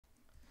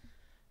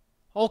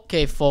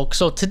Okay folks,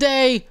 so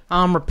today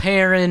I'm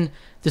repairing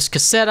this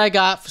cassette I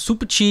got for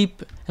super cheap,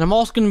 and I'm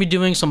also going to be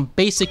doing some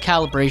basic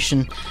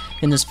calibration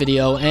in this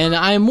video, and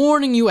I'm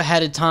warning you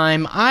ahead of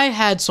time, I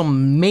had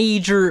some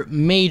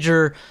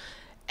major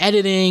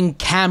editing,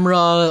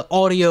 camera,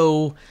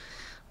 audio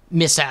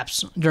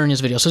mishaps during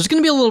this video, so it's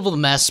going to be a little bit of a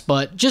mess,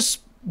 but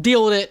just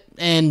deal with it,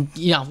 and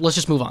let's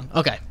just move on.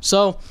 Okay,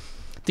 so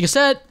the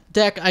cassette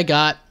deck I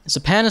got is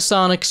a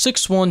Panasonic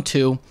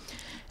 612,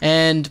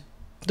 and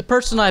the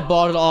person I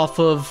bought it off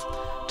of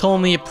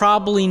told me it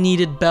probably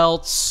needed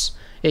belts.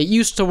 It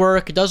used to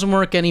work, it doesn't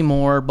work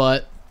anymore,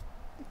 but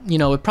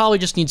it probably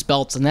just needs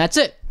belts, and that's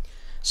it.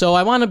 So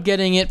I wound up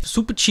getting it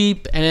super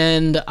cheap,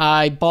 and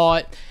I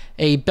bought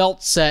a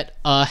belt set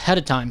ahead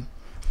of time.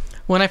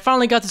 When I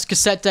finally got this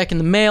cassette deck in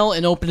the mail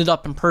and opened it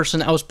up in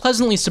person, I was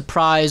pleasantly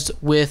surprised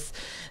with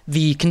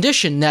the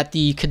condition that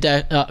the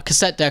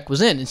cassette deck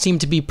was in. It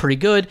seemed to be pretty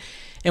good,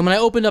 and when I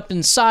opened up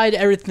inside,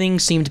 everything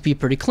seemed to be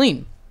pretty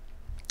clean.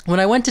 When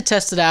I went to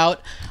test it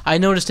out, I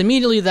noticed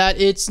immediately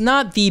that it's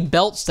not the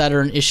belts that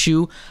are an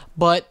issue,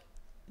 but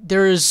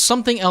there is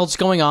something else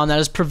going on that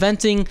is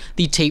preventing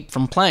the tape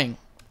from playing.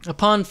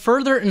 Upon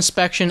further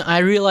inspection, I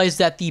realized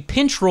that the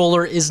pinch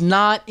roller is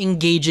not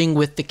engaging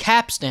with the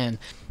capstan.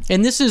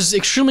 And this is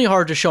extremely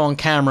hard to show on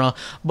camera,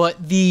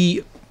 but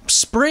the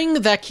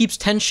spring that keeps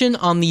tension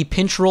on the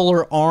pinch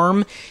roller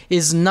arm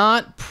is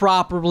not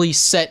properly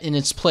set in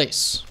its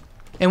place.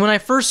 And when I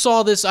first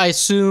saw this, I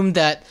assumed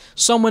that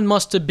someone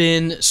must have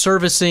been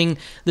servicing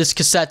this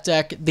cassette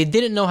deck. They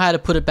didn't know how to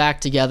put it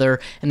back together,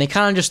 and they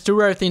kind of just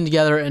threw everything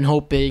together and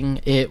hoping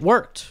it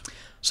worked.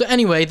 So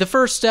anyway, the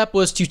first step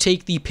was to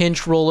take the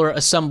pinch roller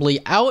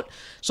assembly out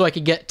so I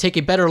could take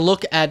a better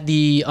look at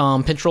the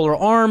pinch roller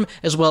arm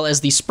as well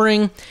as the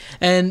spring.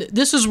 And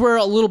this is where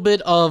a little bit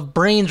of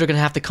brains are going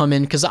to have to come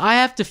in, because I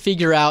have to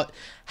figure out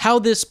how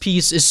this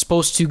piece is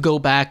supposed to go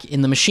back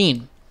in the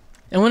machine.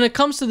 And when it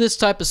comes to this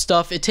type of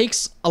stuff, it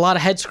takes a lot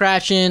of head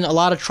scratching, a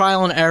lot of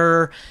trial and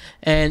error,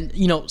 and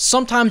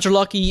sometimes you're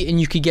lucky and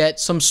you could get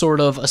some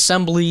sort of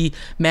assembly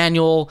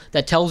manual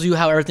that tells you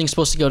how everything's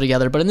supposed to go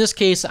together. But in this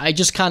case, I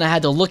just kind of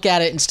had to look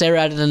at it and stare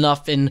at it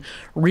enough and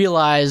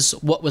realize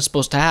what was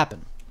supposed to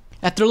happen.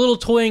 After a little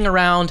toying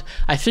around,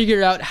 I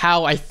figured out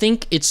how I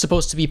think it's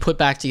supposed to be put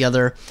back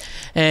together,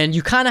 and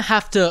you kind of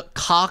have to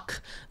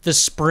cock the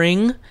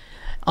spring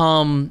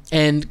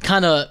and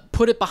kind of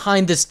put it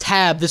behind this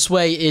tab. This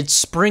way it's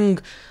spring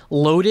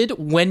loaded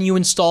when you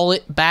install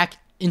it back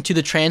into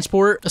the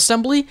transport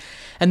assembly,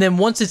 and then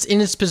once it's in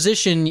its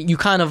position, you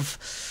kind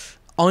of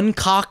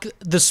uncock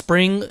the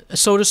spring,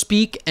 so to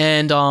speak,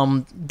 and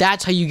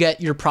that's how you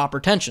get your proper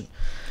tension.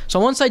 So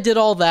once I did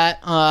all that,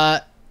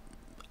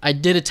 I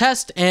did a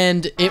test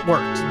and it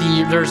worked.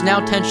 There's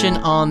now tension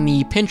on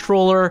the pinch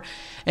roller,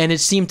 and it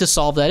seemed to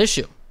solve that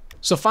issue.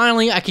 So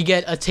finally, I could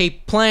get a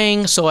tape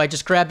playing, so I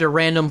just grabbed a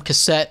random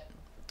cassette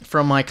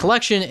from my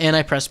collection and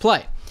I pressed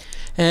play.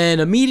 And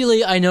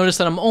immediately I noticed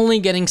that I'm only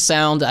getting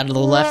sound out of the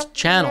left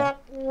channel.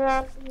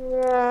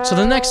 So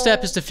the next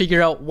step is to figure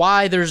out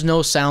why there's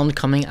no sound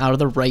coming out of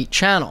the right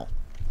channel.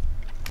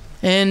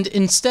 And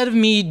instead of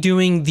me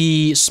doing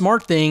the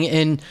smart thing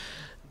and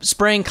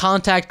spraying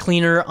contact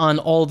cleaner on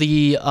all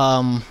the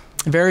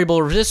variable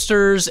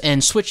resistors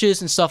and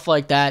switches and stuff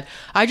like that,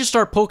 I just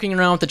start poking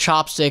around with the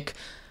chopstick,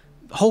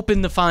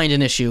 hoping to find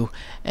an issue.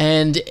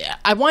 And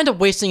I wind up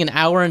wasting an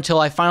hour until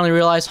I finally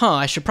realized,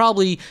 I should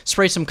probably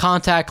spray some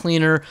contact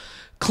cleaner,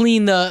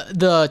 clean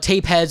the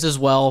tape heads as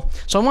well.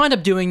 So I wind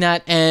up doing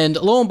that, and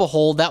lo and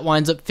behold, that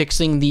winds up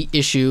fixing the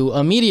issue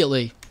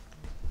immediately.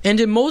 And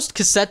in most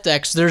cassette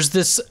decks, there's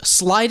this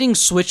sliding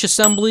switch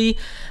assembly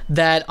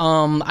that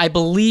I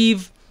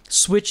believe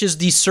switches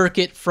the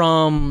circuit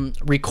from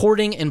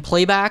recording and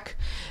playback.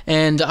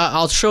 And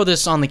I'll show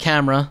this on the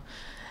camera.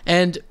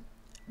 And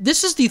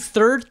this is the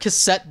third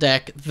cassette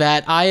deck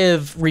that I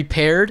have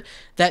repaired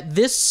that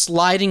this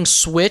sliding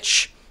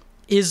switch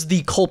is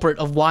the culprit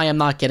of why I'm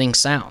not getting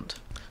sound.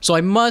 So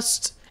I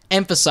must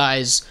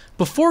emphasize,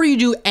 before you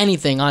do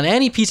anything on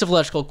any piece of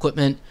electrical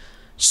equipment,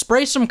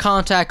 spray some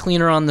contact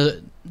cleaner on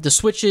the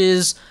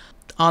switches,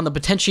 on the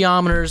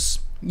potentiometers.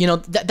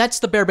 That's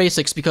the bare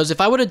basics, because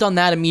if I would have done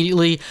that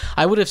immediately,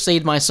 I would have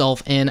saved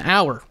myself an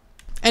hour.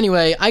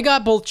 Anyway, I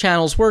got both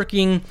channels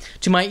working.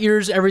 To my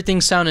ears, everything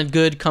sounded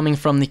good coming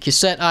from the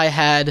cassette I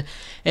had,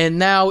 and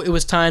now it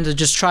was time to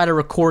just try to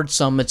record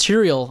some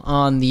material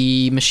on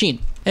the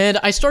machine. And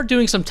I start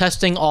doing some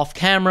testing off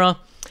camera,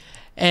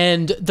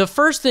 and the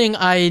first thing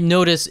I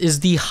notice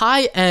is the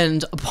high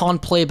end upon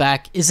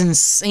playback is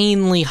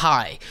insanely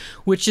high,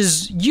 which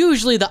is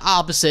usually the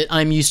opposite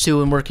I'm used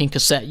to in working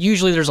cassette.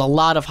 Usually there's a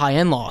lot of high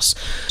end loss,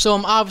 so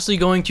I'm obviously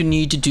going to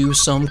need to do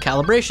some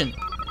calibration.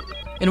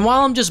 And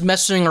while I'm just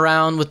messing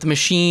around with the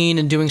machine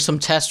and doing some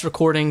test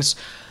recordings,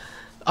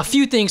 a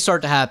few things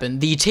start to happen.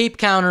 The tape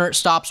counter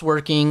stops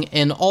working,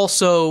 and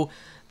also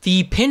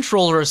the pinch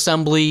roller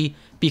assembly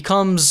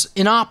becomes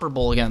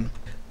inoperable again.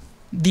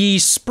 the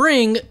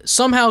spring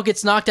somehow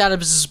gets knocked out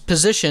of its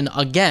position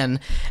again,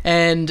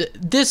 and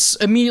this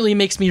immediately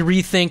makes me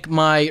rethink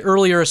my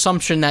earlier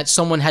assumption that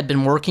someone had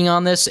been working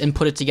on this and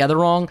put it together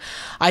wrong.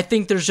 I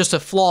think there's just a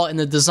flaw in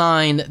the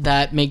design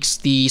that makes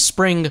the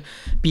spring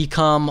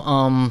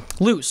become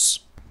loose.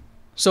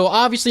 So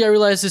obviously I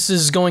realize this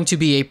is going to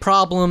be a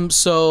problem,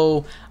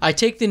 so I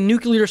take the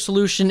nuclear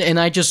solution and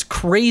I just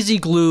crazy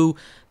glue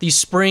the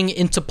spring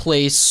into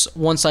place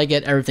once I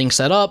get everything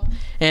set up,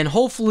 and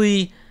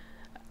hopefully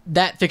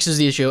that fixes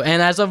the issue.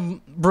 And as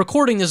I'm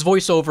recording this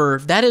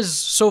voiceover, that has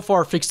so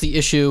far fixed the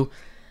issue.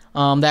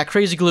 That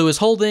crazy glue is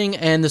holding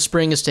and the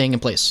spring is staying in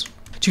place.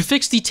 To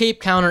fix the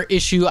tape counter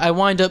issue, I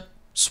wind up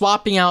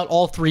swapping out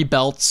all 3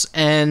 belts,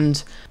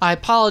 and I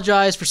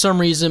apologize, for some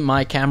reason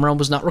my camera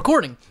was not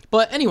recording.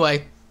 But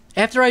anyway,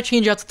 after I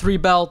change out the 3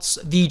 belts,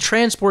 the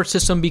transport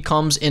system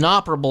becomes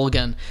inoperable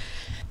again.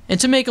 And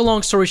to make a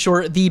long story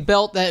short, the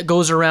belt that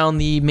goes around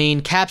the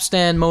main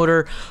capstan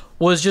motor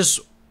was just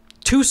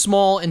too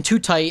small and too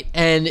tight,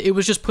 and it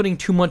was just putting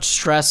too much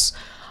stress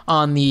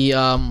on the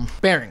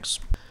bearings.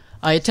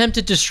 I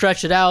attempted to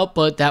stretch it out,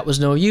 but that was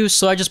no use,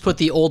 so I just put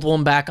the old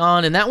one back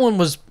on, and that one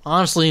was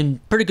honestly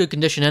in pretty good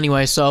condition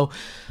anyway, so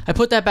I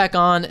put that back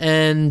on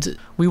and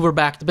we were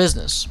back to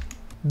business.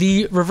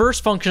 The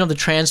reverse function of the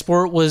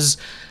transport was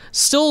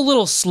still a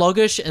little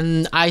sluggish,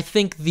 and I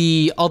think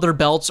the other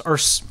belts are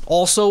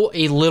also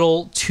a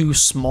little too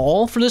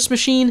small for this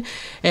machine.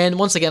 And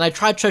once again, I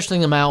tried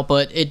stretching them out,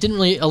 but it didn't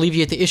really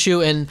alleviate the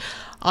issue, and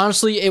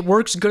honestly, it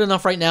works good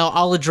enough right now.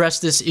 I'll address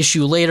this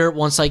issue later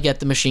once I get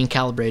the machine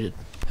calibrated.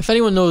 If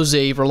anyone knows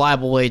a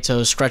reliable way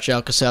to stretch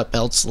out cassette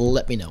belts,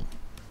 let me know.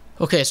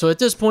 Okay, so at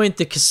this point,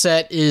 the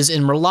cassette is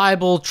in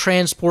reliable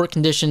transport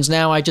conditions.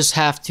 Now I just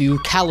have to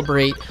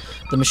calibrate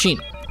the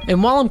machine.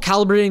 And while I'm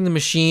calibrating the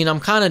machine, I'm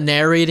kind of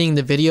narrating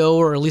the video,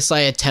 or at least I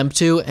attempt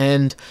to,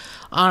 and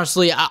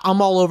honestly,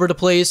 I'm all over the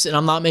place, and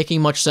I'm not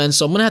making much sense,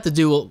 so I'm going to have to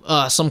do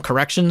some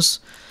corrections.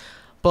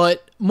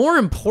 But more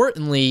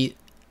importantly,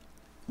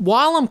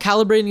 while I'm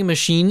calibrating the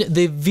machine,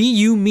 the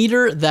VU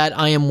meter that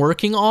I am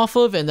working off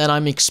of and that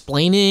I'm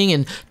explaining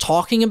and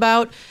talking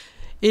about,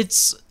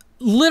 it's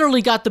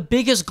literally got the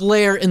biggest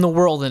glare in the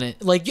world in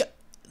it. Like,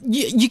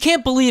 you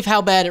can't believe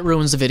how bad it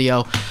ruins the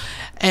video.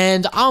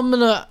 And I don't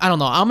know, I'm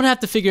gonna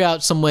have to figure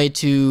out some way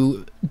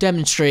to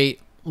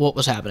demonstrate what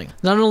was happening.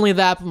 Not only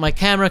that, but my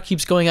camera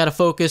keeps going out of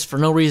focus for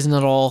no reason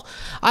at all.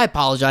 I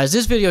apologize.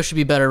 This video should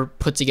be better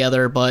put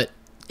together, but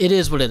it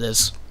is what it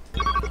is.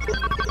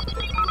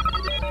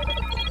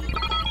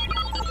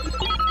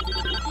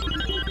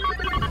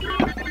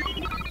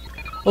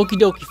 Okie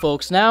dokie,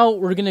 folks. Now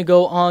we're gonna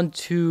go on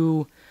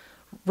to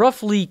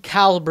roughly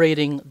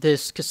calibrating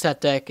this cassette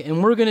deck,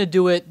 and we're gonna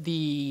do it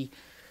the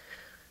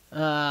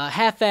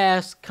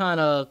half-ass kind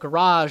of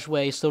garage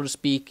way, so to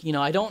speak. You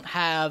know, I don't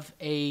have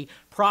a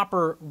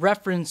proper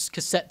reference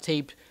cassette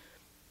tape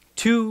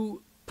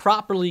to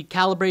properly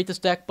calibrate this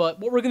deck, but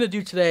what we're going to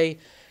do today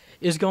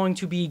is going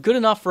to be good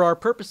enough for our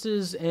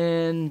purposes,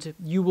 and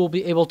you will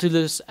be able to do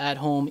this at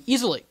home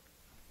easily.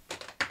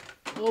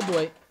 Oh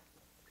boy.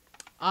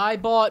 I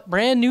bought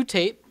brand new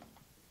tape.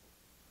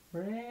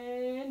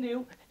 Brand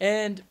new.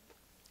 And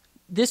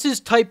this is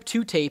Type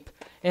 2 tape.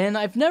 And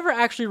I've never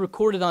actually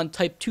recorded on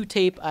Type 2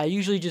 tape. I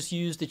usually just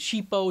use the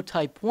cheapo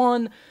Type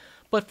 1.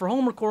 But for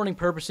home recording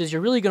purposes,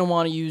 you're really going to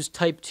want to use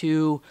Type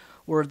 2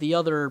 or the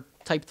other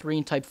Type 3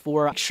 and Type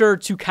 4. Make sure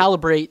to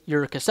calibrate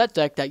your cassette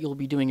deck that you'll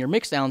be doing your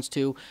mixdowns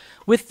to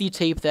with the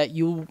tape that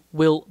you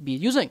will be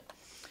using.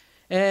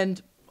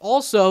 And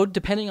also,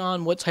 depending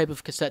on what type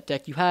of cassette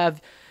deck you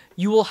have,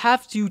 you will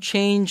have to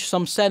change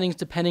some settings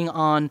depending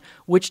on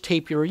which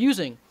tape you're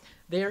using.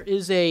 There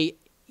is a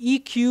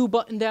EQ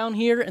button down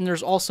here, and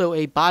there's also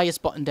a bias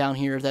button down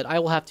here that I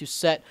will have to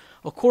set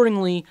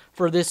accordingly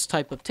for this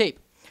type of tape.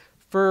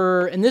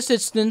 In this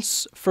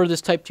instance, for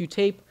this Type 2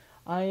 tape,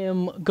 I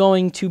am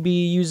going to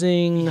be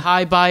using the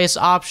high bias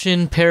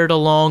option paired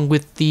along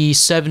with the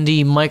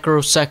 70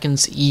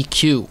 microseconds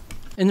EQ.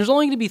 And there's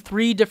only going to be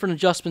 3 different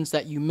adjustments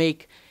that you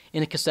make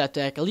in a cassette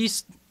deck, at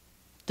least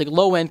the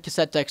low-end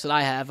cassette decks that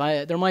I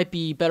have. There might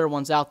be better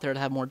ones out there that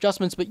have more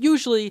adjustments, but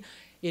usually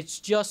it's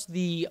just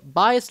the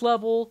bias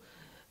level,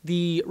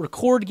 the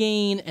record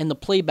gain, and the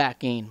playback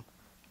gain.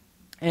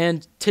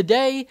 And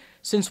today,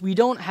 since we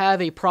don't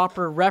have a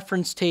proper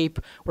reference tape,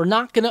 we're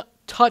not going to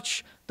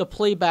touch the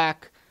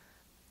playback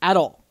at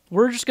all.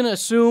 We're just going to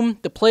assume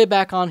the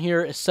playback on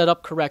here is set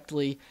up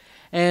correctly.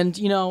 And,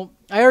 you know,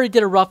 I already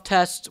did a rough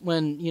test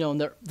when, you know, in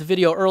the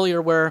video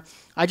earlier where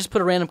I just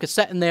put a random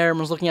cassette in there and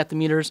was looking at the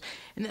meters,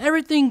 and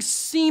everything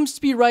seems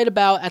to be right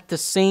about at the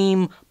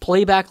same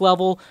playback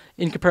level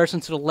in comparison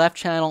to the left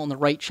channel and the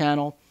right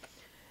channel.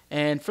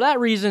 And for that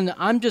reason,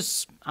 I'm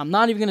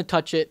not even going to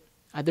touch it.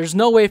 There's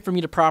no way for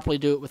me to properly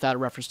do it without a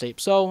reference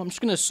tape. So I'm just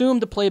going to assume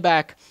the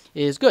playback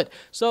is good.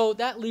 So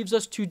that leaves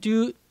us to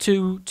do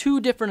 2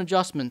 different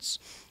adjustments.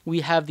 We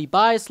have the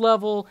bias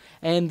level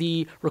and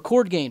the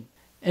record gain.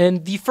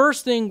 And the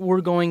first thing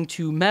we're going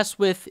to mess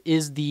with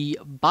is the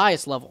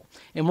bias level.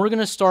 And we're going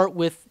to start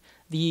with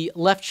the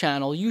left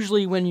channel.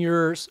 Usually when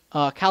you're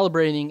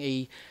calibrating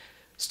a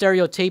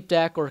stereo tape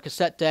deck or a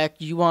cassette deck,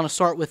 you want to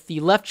start with the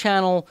left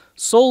channel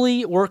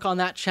solely, work on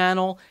that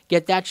channel,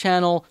 get that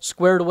channel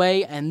squared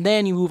away, and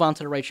then you move on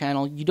to the right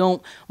channel. You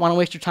don't want to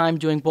waste your time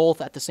doing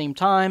both at the same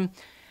time.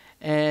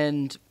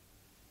 And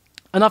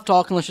enough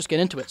talking, let's just get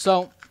into it.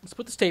 So let's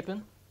put this tape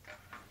in.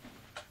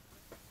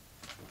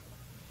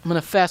 I'm going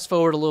to fast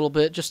forward a little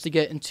bit just to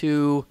get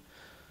into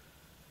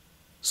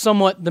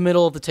somewhat the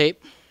middle of the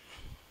tape.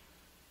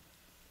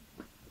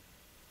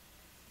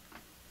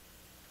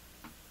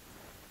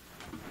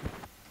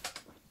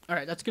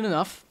 Alright, that's good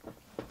enough.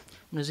 I'm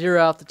going to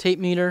zero out the tape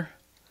meter,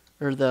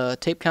 or the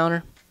tape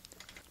counter.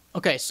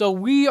 Okay, so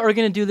we are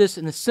going to do this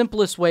in the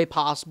simplest way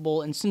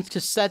possible, and since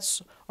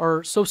cassettes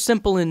are so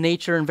simple in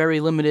nature and very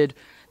limited,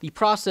 the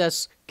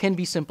process can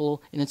be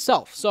simple in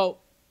itself. So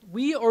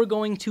we are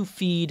going to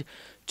feed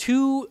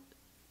two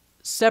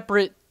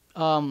separate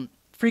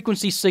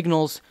frequency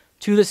signals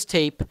to this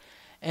tape,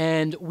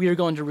 and we are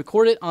going to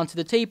record it onto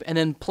the tape and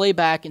then play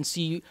back and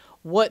see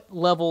what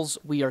levels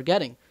we are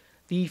getting.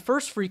 The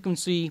first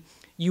frequency,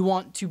 you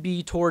want to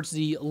be towards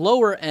the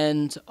lower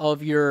end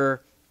of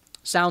your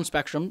sound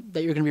spectrum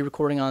that you're going to be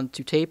recording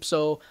onto tape.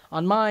 So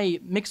on my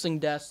mixing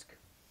desk,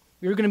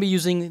 we're going to be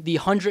using the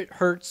 100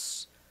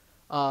 hertz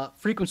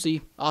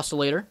frequency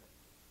oscillator.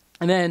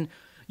 And then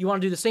you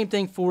want to do the same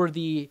thing for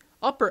the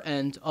upper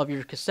end of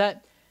your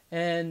cassette.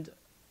 And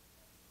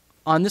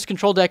on this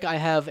control deck, I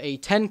have a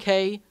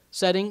 10K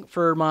setting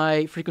for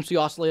my frequency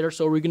oscillator.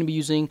 So we're going to be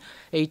using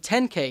a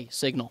 10K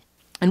signal.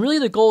 And really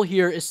the goal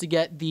here is to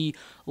get the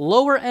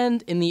lower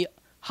end and the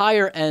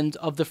higher end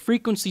of the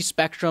frequency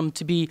spectrum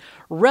to be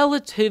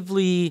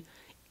relatively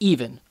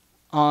even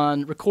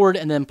on record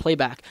and then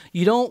playback.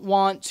 You don't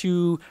want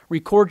to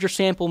record your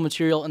sample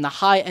material and the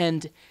high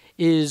end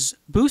is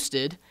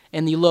boosted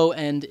and the low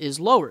end is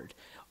lowered.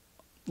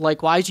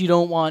 Likewise, you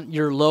don't want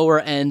your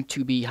lower end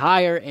to be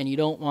higher and you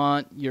don't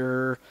want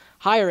your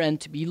higher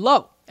end to be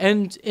low.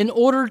 And in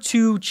order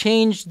to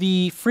change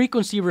the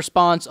frequency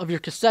response of your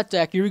cassette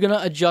deck, you're going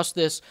to adjust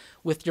this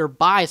with your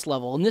bias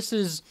level. And this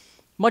is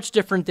much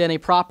different than a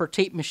proper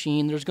tape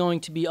machine. There's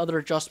going to be other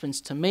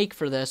adjustments to make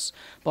for this.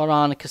 But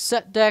on a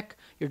cassette deck,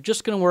 you're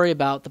just going to worry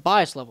about the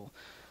bias level.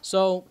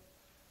 So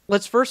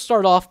let's first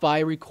start off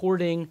by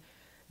recording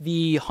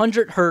the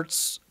 100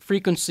 hertz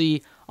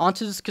frequency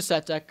onto this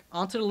cassette deck,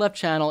 onto the left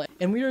channel.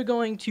 And we are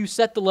going to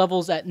set the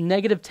levels at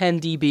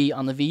 -10 dB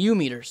on the VU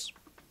meters.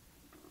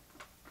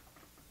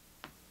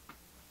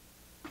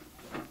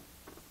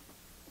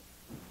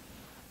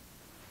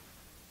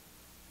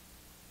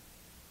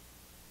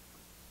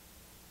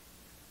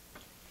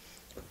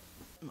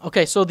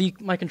 Okay, so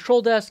my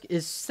control desk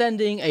is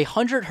sending a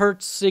 100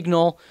 hertz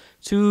signal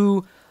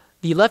to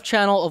the left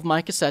channel of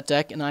my cassette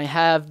deck, and I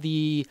have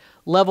the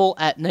level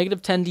at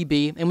 -10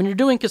 dB. And when you're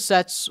doing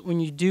cassettes, when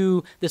you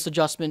do this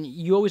adjustment,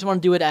 you always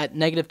want to do it at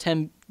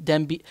 -10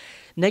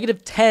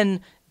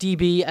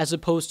 dB as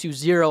opposed to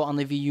 0 on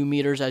the VU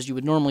meters as you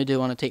would normally do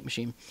on a tape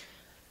machine.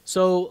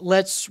 So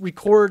let's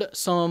record,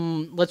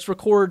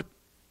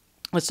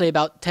 let's say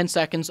about 10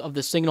 seconds of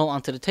the signal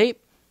onto the tape.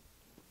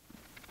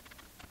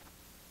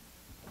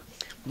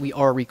 We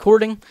are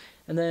recording,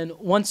 and then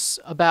once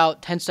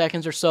about 10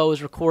 seconds or so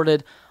is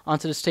recorded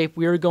onto this tape,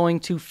 we are going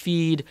to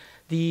feed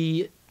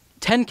the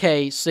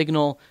 10K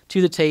signal to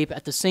the tape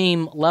at the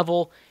same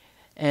level,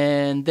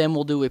 and then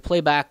we'll do a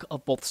playback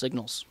of both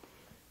signals.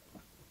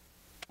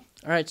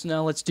 Alright, so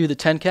now let's do the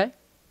 10K.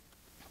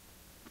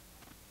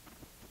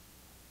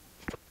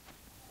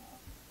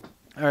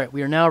 Alright,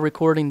 we are now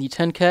recording the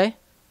 10K.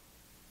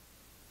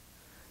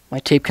 My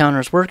tape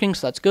counter is working,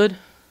 so that's good.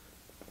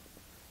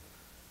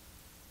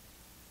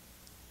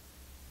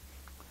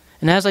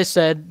 And as I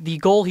said, the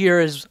goal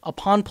here is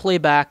upon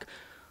playback,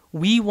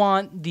 we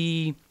want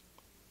the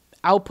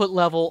output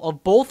level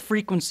of both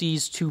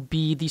frequencies to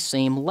be the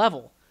same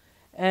level.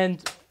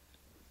 And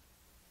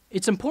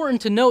it's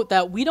important to note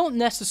that we don't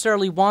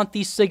necessarily want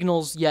these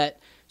signals yet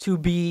to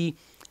be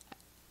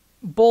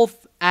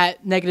both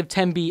at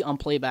 -10 dB on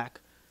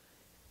playback.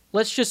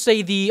 Let's just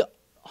say the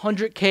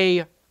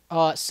 100K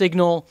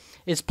signal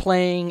is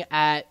playing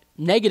at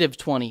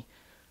 -20.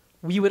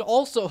 We would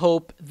also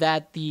hope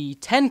that the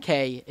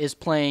 10K is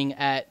playing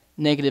at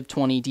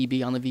 -20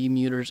 dB on the VU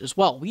meters as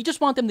well. We just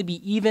want them to be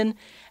even,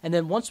 and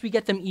then once we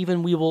get them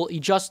even, we will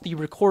adjust the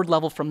record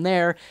level from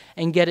there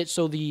and get it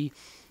so the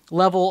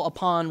level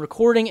upon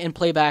recording and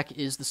playback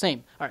is the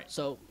same. All right,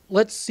 so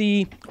let's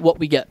see what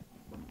we get.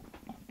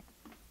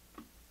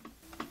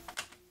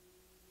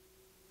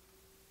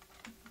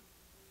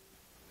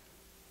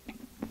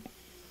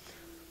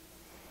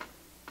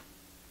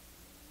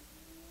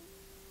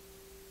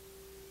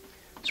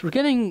 So we're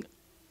getting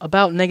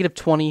about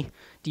 -20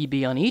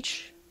 dB on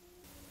each.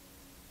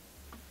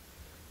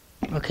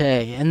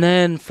 Okay, and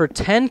then for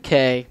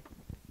 10K,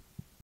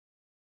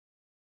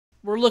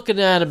 we're looking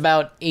at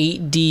about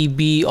 8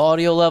 dB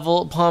audio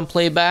level upon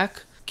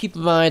playback. Keep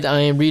in mind, I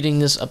am reading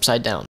this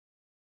upside down.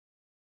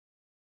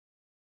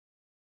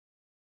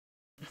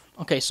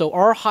 Okay, so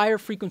our higher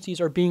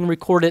frequencies are being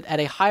recorded at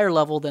a higher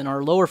level than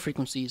our lower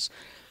frequencies.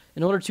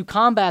 In order to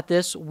combat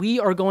this, we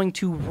are going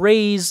to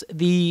raise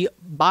the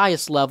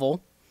bias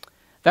level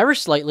very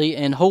slightly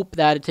and hope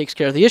that it takes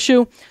care of the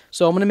issue.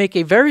 So I'm going to make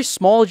a very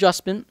small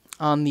adjustment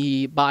on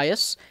the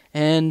bias,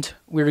 and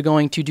we're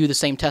going to do the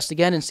same test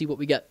again and see what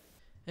we get.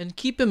 And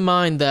keep in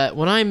mind that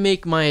when I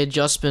make my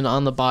adjustment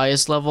on the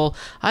bias level,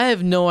 I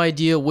have no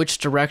idea which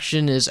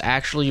direction is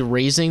actually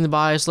raising the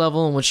bias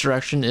level and which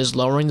direction is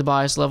lowering the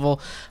bias level.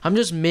 I'm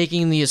just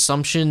making the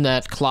assumption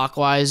that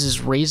clockwise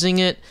is raising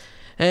it,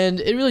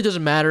 and it really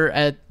doesn't matter.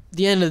 At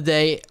the end of the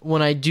day,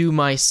 when I do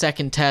my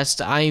second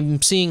test,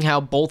 I'm seeing how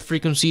both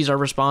frequencies are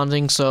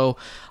responding, so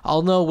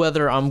I'll know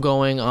whether I'm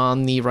going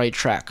on the right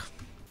track.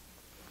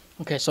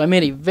 Okay, so I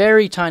made a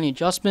very tiny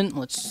adjustment.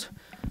 Let's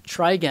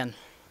try again.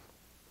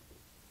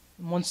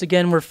 Once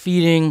again, we're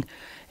feeding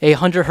a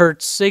 100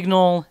 Hz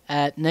signal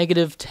at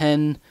negative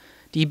 10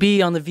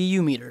 dB on the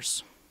VU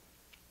meters.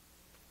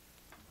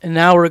 And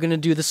now we're going to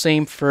do the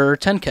same for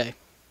 10K.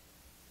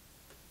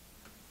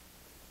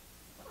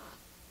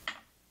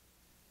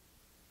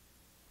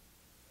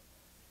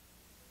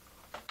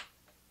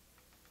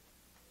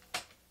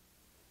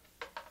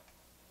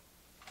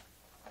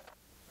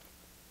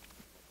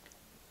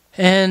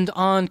 And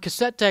on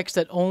cassette decks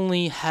that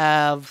only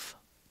have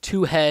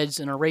two heads,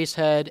 an erase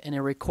head and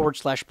a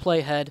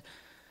record/play head,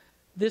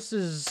 this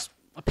is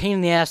a pain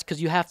in the ass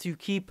because you have to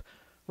keep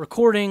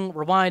recording,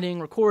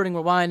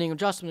 rewinding,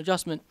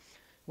 adjustment.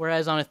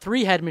 Whereas on a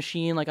 3-head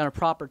machine, like on a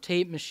proper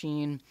tape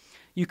machine,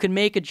 you can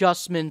make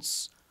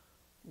adjustments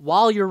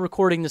while you're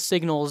recording the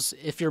signals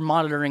if you're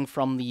monitoring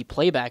from the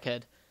playback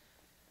head.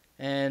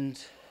 And,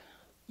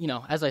 you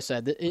know, as I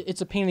said,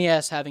 it's a pain in the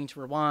ass having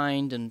to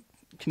rewind and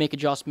make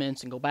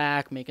adjustments and go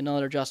back, make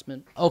another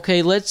adjustment.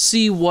 Okay, let's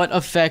see what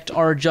effect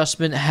our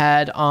adjustment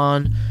had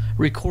on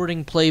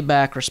recording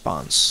playback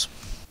response.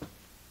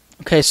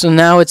 Okay, so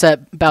now it's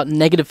at about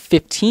negative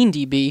 15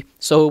 dB,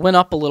 so it went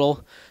up a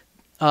little,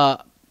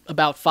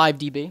 about 5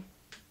 dB.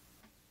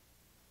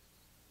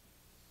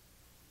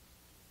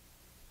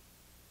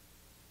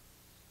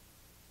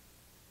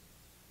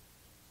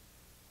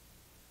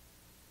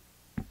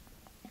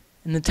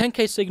 And the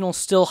 10K signal is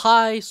still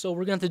high, so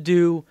we're going to have to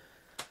do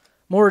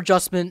more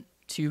adjustment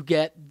to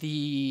get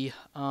the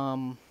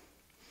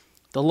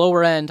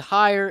lower end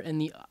higher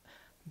and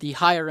the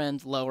higher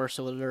end lower,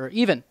 so they're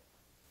even.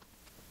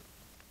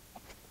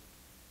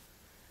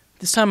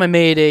 This time I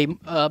made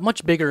a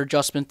much bigger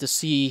adjustment to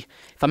see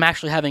if I'm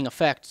actually having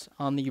effect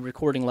on the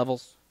recording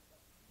levels.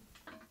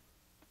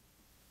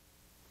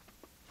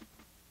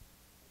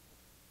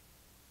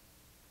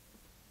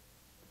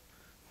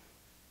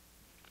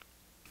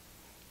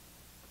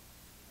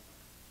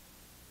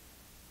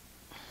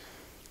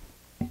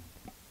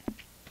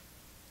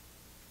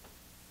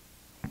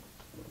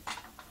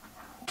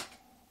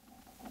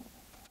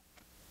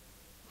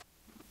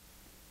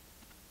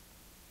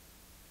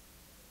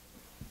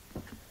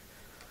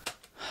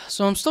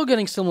 So I'm still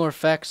getting similar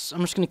effects.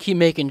 I'm just going to keep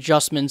making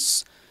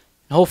adjustments,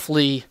 and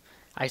hopefully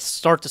I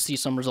start to see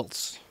some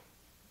results.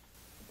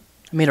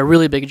 I made a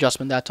really big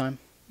adjustment that time.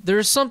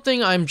 There's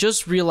something I'm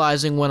just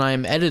realizing when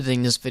I'm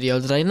editing this video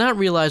that I did not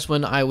realize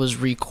when I was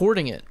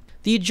recording it.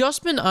 The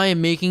adjustment I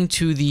am making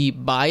to the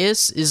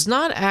bias is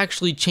not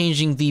actually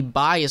changing the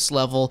bias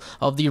level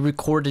of the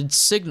recorded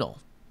signal.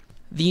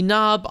 The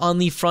knob on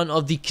the front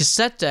of the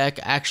cassette deck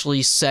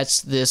actually sets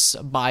this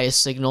bias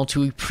signal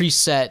to a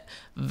preset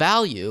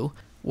value,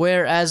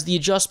 whereas the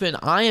adjustment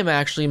I am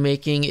actually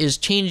making is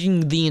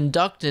changing the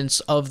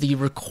inductance of the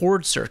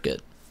record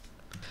circuit.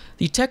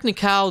 The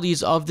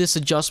technicalities of this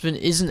adjustment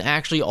isn't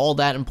actually all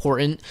that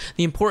important.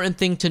 The important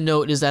thing to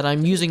note is that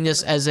I'm using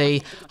this as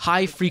a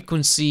high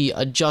frequency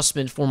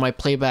adjustment for my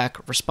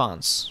playback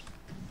response.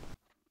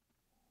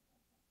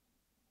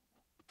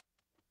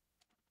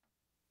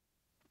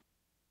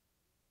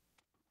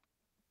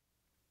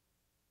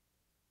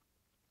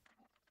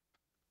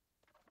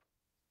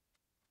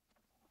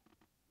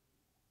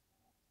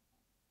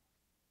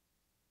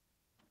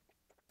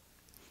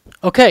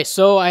 Okay,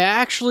 so I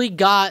actually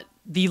got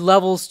the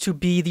levels to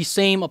be the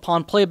same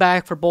upon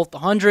playback for both the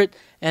 100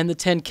 and the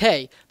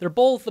 10K. They're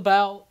both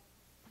about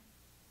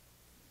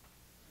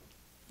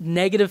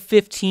negative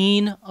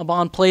 15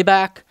 upon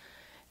playback,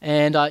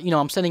 and you know,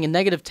 I'm sending a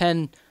negative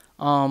 10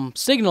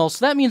 signal,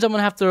 so that means I'm going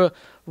to have to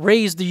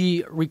raise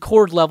the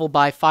record level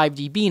by 5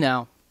 dB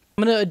now.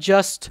 I'm going to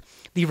adjust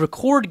the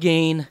record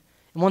gain,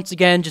 and once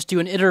again, just do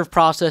an iterative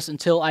process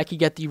until I can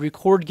get the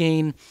record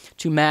gain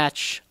to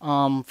match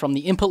from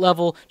the input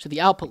level to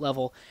the output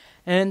level.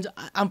 And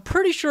I'm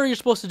pretty sure you're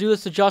supposed to do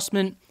this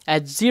adjustment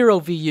at 0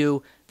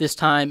 VU this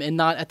time and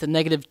not at the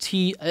negative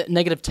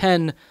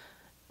 10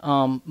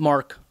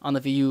 mark on the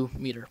VU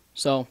meter.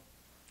 So I'm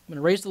going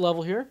to raise the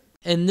level here.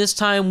 And this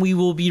time we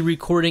will be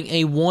recording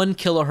a 1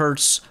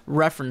 kilohertz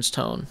reference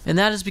tone. And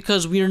that is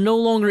because we are no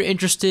longer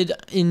interested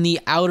in the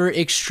outer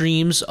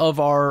extremes of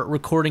our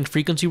recording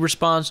frequency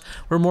response.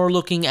 We're more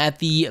looking at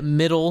the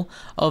middle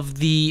of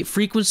the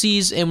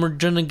frequencies, and we're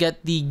going to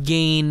get the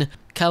gain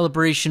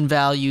calibration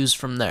values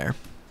from there.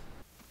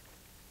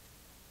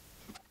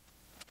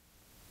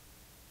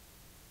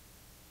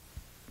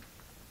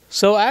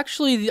 So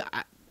actually,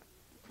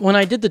 when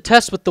I did the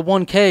test with the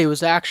 1K, it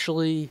was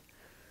actually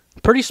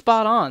pretty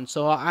spot on.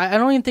 So I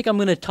don't even think I'm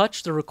going to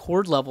touch the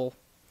record level.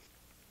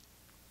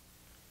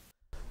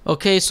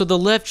 Okay, so the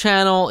left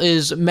channel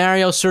is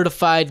Mario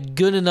certified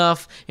good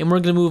enough, and we're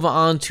going to move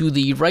on to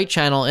the right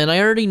channel. And I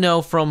already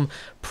know from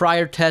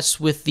prior tests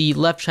with the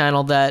left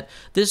channel that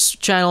this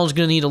channel is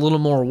going to need a little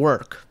more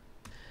work.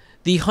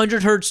 The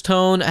 100 Hz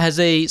tone has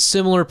a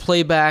similar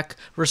playback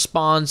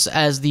response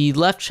as the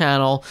left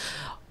channel,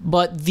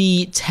 but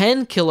the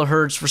 10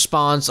 kilohertz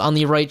response on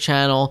the right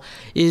channel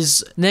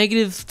is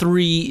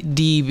 -3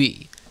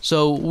 dB.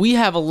 So we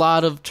have a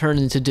lot of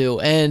turning to do,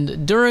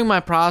 and during my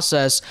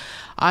process,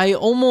 I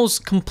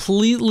almost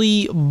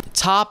completely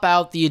top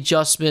out the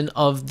adjustment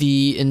of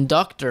the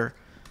inductor.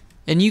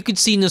 And you can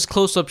see in this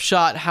close-up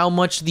shot how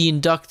much the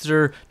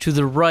inductor to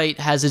the right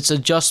has its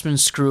adjustment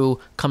screw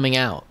coming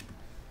out.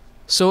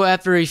 So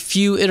after a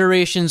few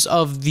iterations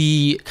of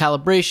the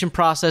calibration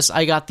process,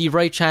 I got the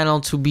right channel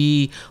to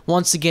be,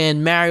 once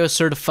again, Mario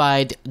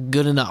certified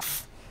good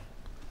enough.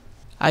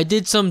 I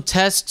did some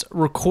test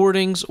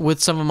recordings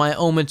with some of my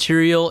own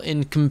material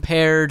and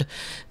compared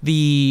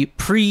the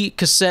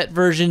pre-cassette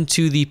version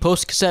to the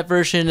post-cassette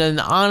version, and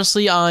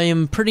honestly, I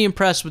am pretty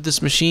impressed with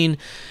this machine.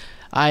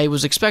 I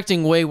was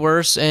expecting way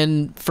worse,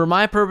 and for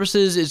my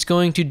purposes, it's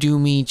going to do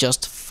me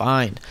just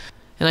fine.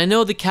 And I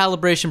know the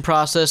calibration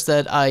process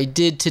that I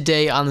did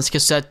today on this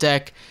cassette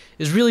deck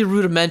is really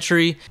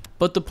rudimentary,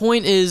 but the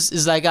point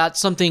is I got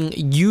something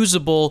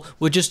usable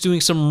with just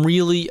doing some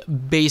really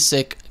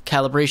basic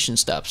calibration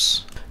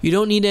steps. You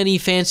don't need any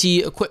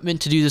fancy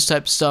equipment to do this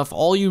type of stuff.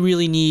 All you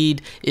really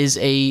need is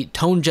a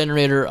tone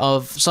generator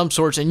of some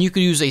sorts, and you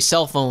could use a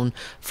cell phone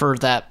for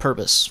that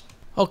purpose.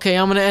 Okay,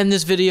 I'm going to end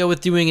this video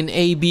with doing an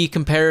A-B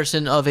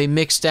comparison of a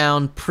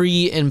Mixdown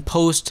pre and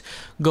post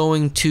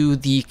going to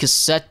the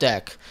cassette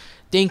deck.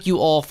 Thank you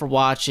all for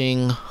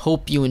watching.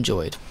 Hope you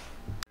enjoyed.